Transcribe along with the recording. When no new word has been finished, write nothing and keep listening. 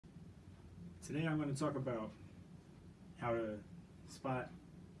Today I'm going to talk about how to spot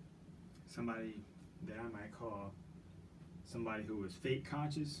somebody that I might call somebody who is fake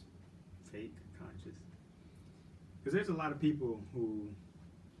conscious. Because there's a lot of people who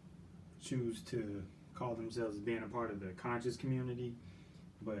choose to call themselves being a part of the conscious community,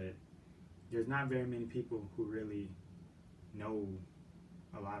 but there's not very many people who really know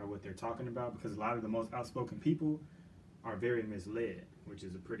a lot of what they're talking about, because a lot of the most outspoken people are very misled, which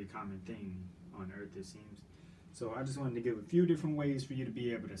is a pretty common thing on earth, it seems. So I just wanted to give a few different ways for you to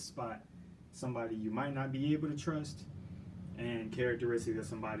be able to spot somebody you might not be able to trust, and characteristics of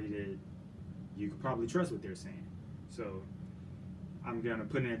somebody that you could probably trust what they're saying. So I'm going to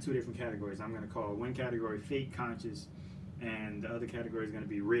put it in two different categories. I'm going to call one category fake conscious, and the other category is going to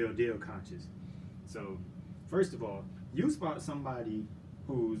be real deal conscious. So first of all, you spot somebody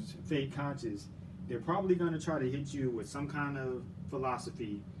who's fake conscious, they're probably going to try to hit you with some kind of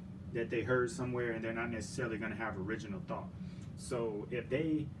philosophy that they heard somewhere, and they're not necessarily going to have original thought. So if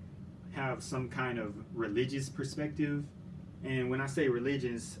they have some kind of religious perspective, and when I say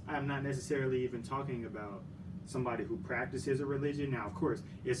religions, I'm not necessarily even talking about somebody who practices a religion. Now, of course,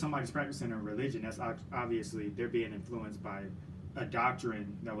 if somebody's practicing a religion, that's obviously they're being influenced by a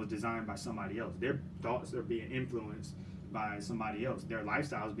doctrine that was designed by somebody else. Their thoughts are being influenced by somebody else. Their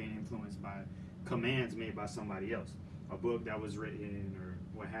lifestyle is being influenced by commands made by somebody else, a book that was written or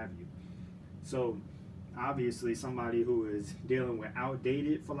what have you. So obviously somebody who is dealing with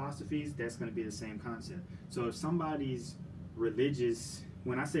outdated philosophies, that's going to be the same concept. So if somebody's religious,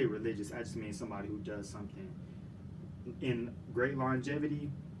 when I say religious, I just mean somebody who does something in great longevity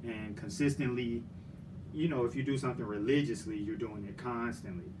and consistently. You know, if you do something religiously, you're doing it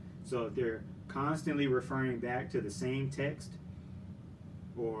constantly. So if they're constantly referring back to the same text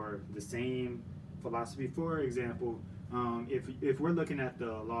or the same philosophy, for example, if we're looking at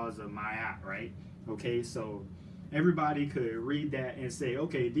the laws of Maya, right? Okay, so everybody could read that and say,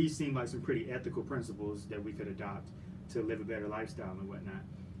 okay, these seem like some pretty ethical principles that we could adopt to live a better lifestyle and whatnot.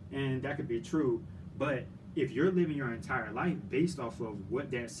 And that could be true, but if you're living your entire life based off of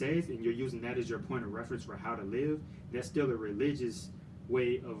what that says, and you're using that as your point of reference for how to live, that's still a religious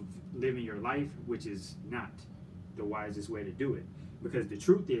way of living your life, which is not the wisest way to do it. Because the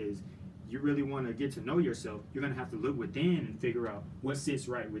truth is, you really want to get to know yourself, you're going to have to look within and figure out what sits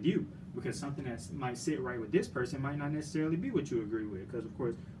right with you. Because something that might sit right with this person might not necessarily be what you agree with. Because, of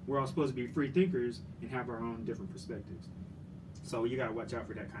course, we're all supposed to be free thinkers and have our own different perspectives. So you got to watch out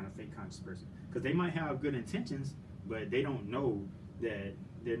for that kind of fake conscious person. Because they might have good intentions, but they don't know that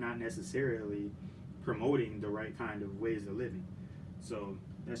they're not necessarily promoting the right kind of ways of living. So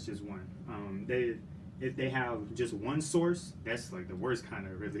that's just one. If they have just one source, that's like the worst kind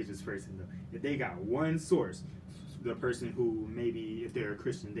of religious person though. If they got one source, the person who maybe, if they're a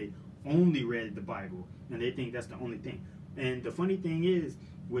Christian, they only read the Bible and they think that's the only thing. And the funny thing is,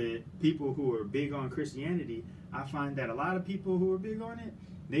 with people who are big on Christianity, I find that a lot of people who are big on it,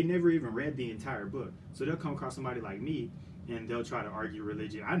 they never even read the entire book. So they'll come across somebody like me and they'll try to argue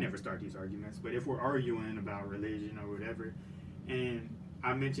religion. I never start these arguments, but if we're arguing about religion or whatever, and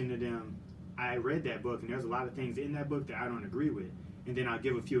I mention to them, I read that book and there's a lot of things in that book that I don't agree with. And then I'll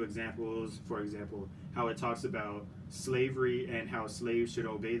give a few examples. For example, how it talks about slavery and how slaves should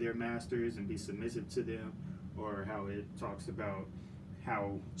obey their masters and be submissive to them, or how it talks about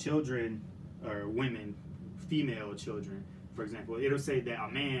how children or women, female children, for example, it'll say that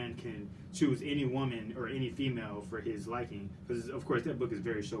a man can choose any woman or any female for his liking, because of course that book is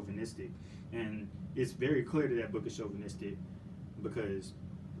very chauvinistic, and it's very clear that that book is chauvinistic, because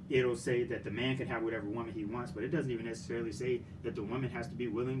it'll say that the man can have whatever woman he wants, but it doesn't even necessarily say that the woman has to be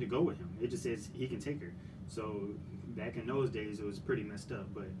willing to go with him. It just says he can take her. So back in those days, it was pretty messed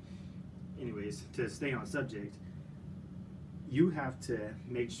up. But anyways, to stay on subject, you have to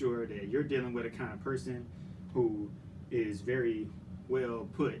make sure that you're dealing with a kind of person who is very well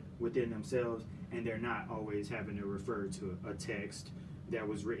put within themselves, and they're not always having to refer to a text that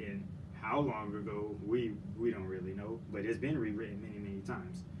was written how long ago, we don't really know, but it's been rewritten many, many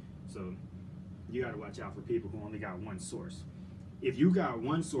times. So you got to watch out for people who only got one source. If you got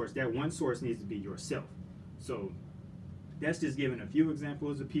one source, that one source needs to be yourself. So that's just giving a few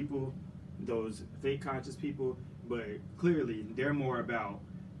examples of people, those fake conscious people, but clearly they're more about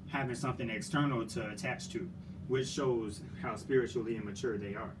having something external to attach to, which shows how spiritually immature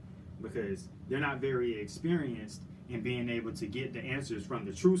they are, because they're not very experienced in being able to get the answers from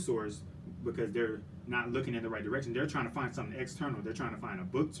the true source, because they're not looking in the right direction. They're trying to find something external. They're trying to find a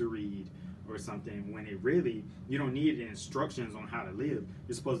book to read or something, when it really, you don't need instructions on how to live.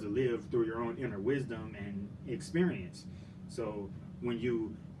 You're supposed to live through your own inner wisdom and experience. So when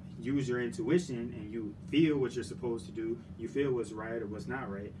you use your intuition and you feel what you're supposed to do, you feel what's right or what's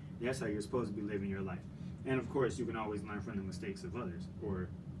not right, that's how you're supposed to be living your life. And of course, you can always learn from the mistakes of others, or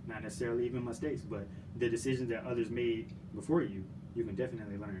not necessarily even mistakes, but the decisions that others made before you, you can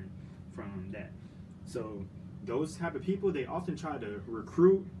definitely learn from that. So those type of people, they often try to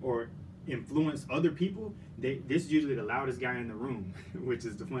recruit or influence other people. This is usually the loudest guy in the room, which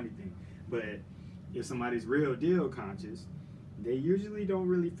is the funny thing. But if somebody's real deal conscious, they usually don't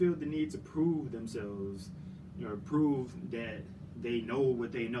really feel the need to prove themselves or prove that they know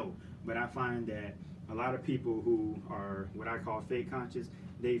what they know. But I find that a lot of people who are what I call fake conscious,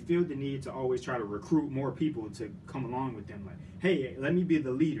 they feel the need to always try to recruit more people to come along with them. Like, hey, let me be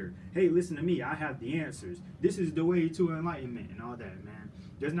the leader. Hey, listen to me. I have the answers. This is the way to enlightenment and all that, man.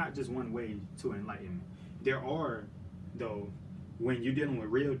 There's not just one way to enlightenment. There are, though, when you're dealing with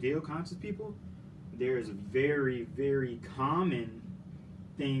real deal conscious people, there's very, very common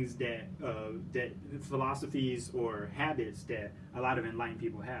things that that philosophies or habits that a lot of enlightened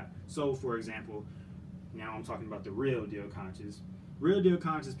people have. So, for example, now I'm talking about the real deal conscious. Real deal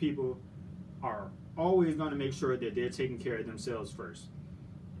conscious people are always going to make sure that they're taking care of themselves first.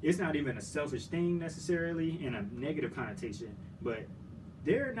 It's not even a selfish thing necessarily in a negative connotation, but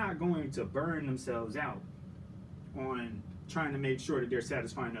they're not going to burn themselves out on trying to make sure that they're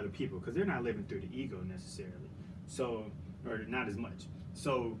satisfying other people, because they're not living through the ego necessarily. So, or not as much.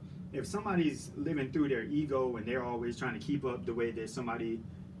 So if somebody's living through their ego and they're always trying to keep up the way that somebody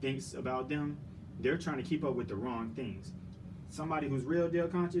thinks about them, they're trying to keep up with the wrong things. Somebody who's real deal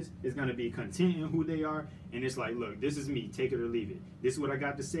conscious is going to be content in who they are, and it's like, look, this is me, take it or leave it. This is what I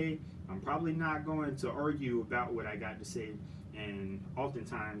got to say. I'm probably not going to argue about what I got to say. And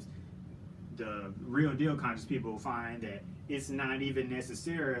oftentimes the real deal conscious people find that it's not even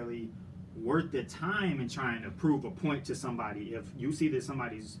necessarily worth the time in trying to prove a point to somebody. If you see that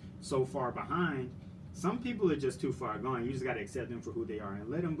somebody's so far behind, some people are just too far gone. You just got to accept them for who they are and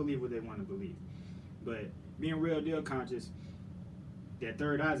let them believe what they want to believe. But being real deal conscious, that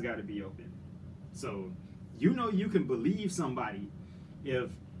third eye's got to be open. So you know you can believe somebody if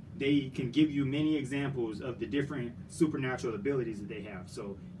they can give you many examples of the different supernatural abilities that they have.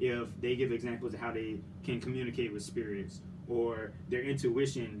 So if they give examples of how they can communicate with spirits, or their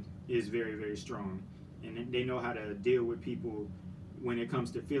intuition is very, very strong, and they know how to deal with people when it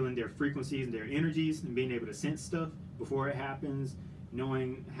comes to feeling their frequencies and their energies and being able to sense stuff before it happens,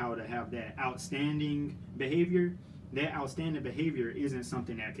 knowing how to have that outstanding behavior. That outstanding behavior isn't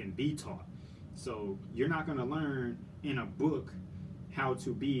something that can be taught. So you're not going to learn in a book how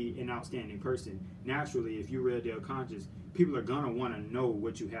to be an outstanding person. Naturally, if you're real deal conscious, people are going to want to know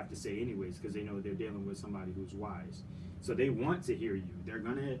what you have to say anyways, because they know they're dealing with somebody who's wise. So they want to hear you. They're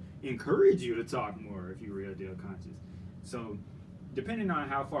going to encourage you to talk more if you're real deal conscious. So depending on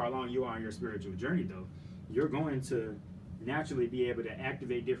how far along you are on your spiritual journey, though, you're going to naturally be able to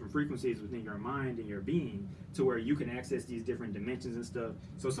activate different frequencies within your mind and your being to where you can access these different dimensions and stuff.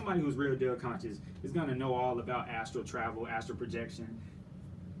 So somebody who's real deal conscious is going to know all about astral travel, astral projection.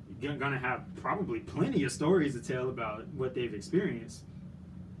 You're going to have probably plenty of stories to tell about what they've experienced.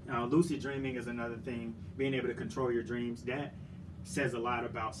 Lucid dreaming is another thing. Being able to control your dreams, that says a lot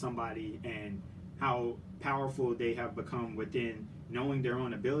about somebody and how powerful they have become within knowing their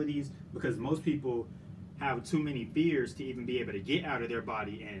own abilities, because most people have too many fears to even be able to get out of their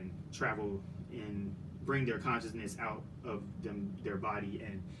body and travel and bring their consciousness out of their body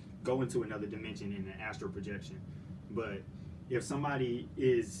and go into another dimension in an astral projection. But if somebody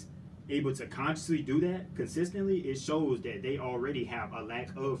is able to consciously do that consistently, it shows that they already have a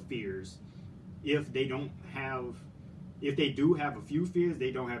lack of fears. If they do have a few fears,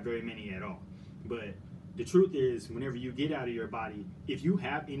 they don't have very many at all. But the truth is, whenever you get out of your body, if you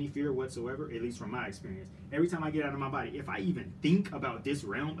have any fear whatsoever, at least from my experience, every time I get out of my body, if I even think about this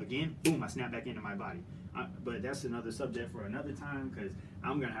realm again, boom, I snap back into my body. But that's another subject for another time, because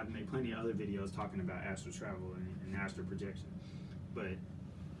I'm going to have to make plenty of other videos talking about astral travel and astral projection. But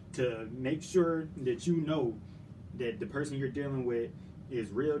to make sure that you know that the person you're dealing with is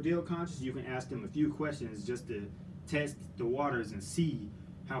real deal conscious, you can ask them a few questions just to test the waters and see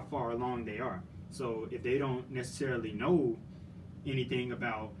how far along they are. So if they don't necessarily know anything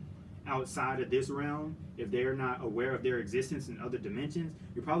about outside of this realm, if they're not aware of their existence in other dimensions,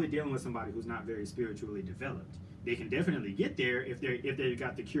 you're probably dealing with somebody who's not very spiritually developed. They can definitely get there if they've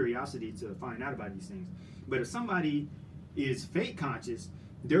got the curiosity to find out about these things. But if somebody is fake conscious,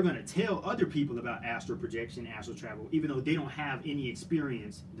 they're going to tell other people about astral projection, astral travel, even though they don't have any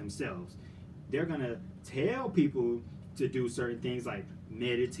experience themselves. They're going to tell people to do certain things like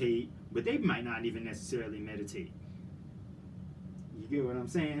meditate, but they might not even necessarily meditate. get what I'm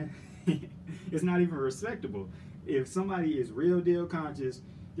saying? It's not even respectable. If somebody is real deal conscious,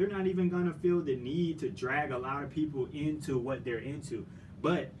 they're not even gonna feel the need to drag a lot of people into what they're into.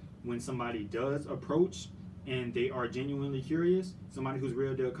 But when somebody does approach and they are genuinely curious, somebody who's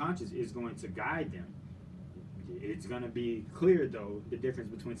real deal conscious is going to guide them. It's going to be clear, though, the difference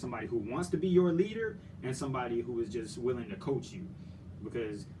between somebody who wants to be your leader and somebody who is just willing to coach you.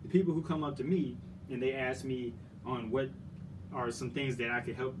 Because the people who come up to me and they ask me on what are some things that I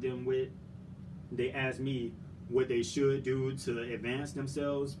could help them with, they ask me what they should do to advance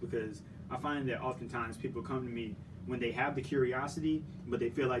themselves, because I find that oftentimes people come to me when they have the curiosity, but they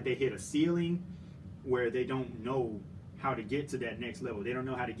feel like they hit a ceiling where they don't know how to get to that next level. They don't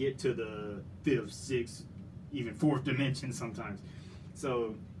know how to get to the fifth, sixth, even fourth dimension sometimes.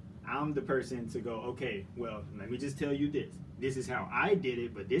 So I'm the person to go, okay, well, let me just tell you this. This is how I did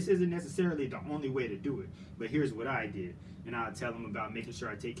it, but this isn't necessarily the only way to do it. But here's what I did. And I'll tell them about making sure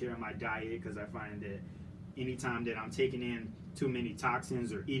I take care of my diet, because I find that anytime that I'm taking in too many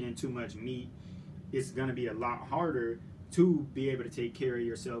toxins or eating too much meat, it's going to be a lot harder to be able to take care of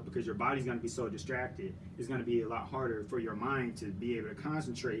yourself, because your body's going to be so distracted. It's going to be a lot harder for your mind to be able to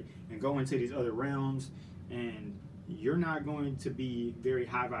concentrate and go into these other realms, and you're not going to be very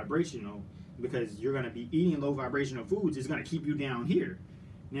high vibrational because you're going to be eating low vibrational foods. It's going to keep you down here.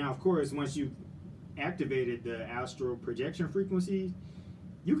 Now, of course, once you've activated the astral projection frequencies,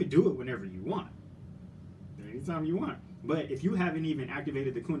 you can do it whenever you want, anytime you want. But if you haven't even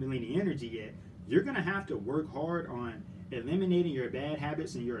activated the Kundalini energy yet, you're going to have to work hard on eliminating your bad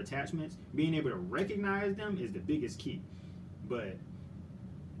habits and your attachments. Being able to recognize them is the biggest key. But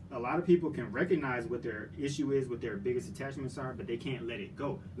a lot of people can recognize what their issue is, what their biggest attachments are, but they can't let it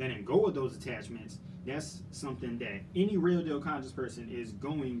go. Letting go of those attachments, that's something that any real deal conscious person is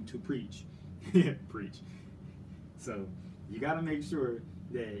going to preach. Preach. So you got to make sure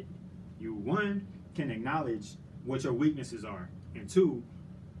that you, one, can acknowledge what your weaknesses are, and two,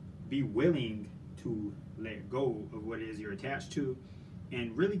 be willing to let go of what it is you're attached to,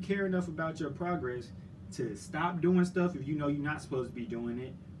 and really care enough about your progress to stop doing stuff if you know you're not supposed to be doing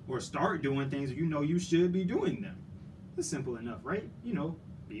it, or start doing things if you know you should be doing them. It's simple enough, right? You know,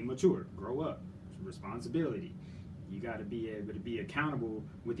 be mature, grow up, responsibility. You got to be able to be accountable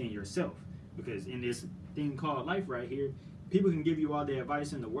within yourself, because in this thing called life right here, people can give you all the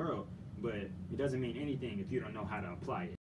advice in the world, but it doesn't mean anything if you don't know how to apply it.